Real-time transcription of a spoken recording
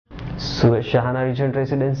સુરત શહેરના રિજન્ટ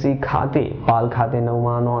રેસિડેન્સી ખાતે પાલ ખાતે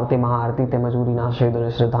નવમા નોરતે મહાઆરતી તેમજ ઉરીના શહીદોને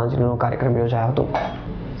શ્રદ્ધાંજલિનો કાર્યક્રમ યોજાયો હતો.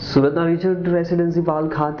 સુરતના રિજન્ટ રેસિડેન્સી પાલ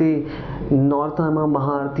ખાતે નોરતામાં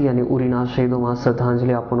મહાઆરતી અને ઉરીના શહીદોમાં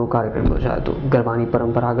શ્રદ્ધાંજલિ આપવાનો કાર્યક્રમ યોજાયો હતો. ગરબાની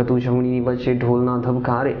પરંપરાગત ઉજવણીની વચ્ચે ઢોલના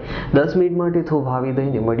ધબકારે 10 મિનિટ માટે થોભાવી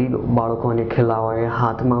દઈને વડીલો, બાળકો અને ખેલાઓએ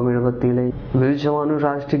હાથમાં મીણબત્તી લઈ વીર જવાનો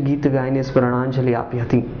રાષ્ટ્રીય ગીત ગાઈને સ્મરણાંજલિ આપી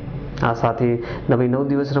હતી. આ સાથે 9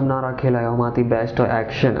 દિવસ રમનારા ખેલાડીઓમાંથી બેસ્ટ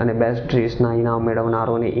એક્શન અને બેસ્ટ ડ્રેસના ઇનામ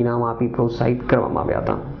મેળવનારોને ઇનામ આપી પ્રોત્સાહિત કરવામાં આવ્યા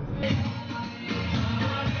હતા.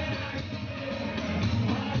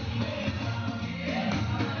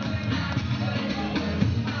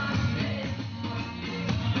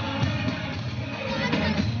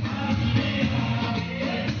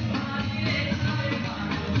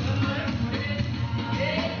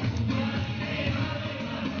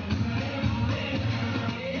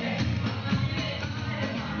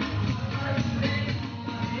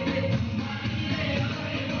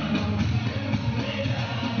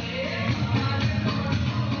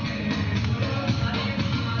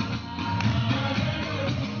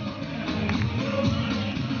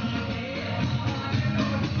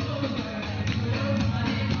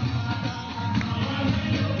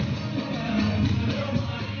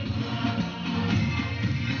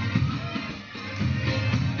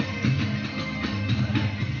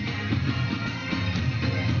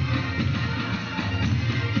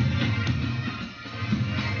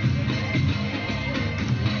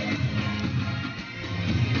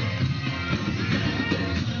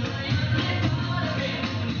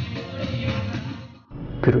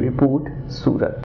 Bureau report, Surat.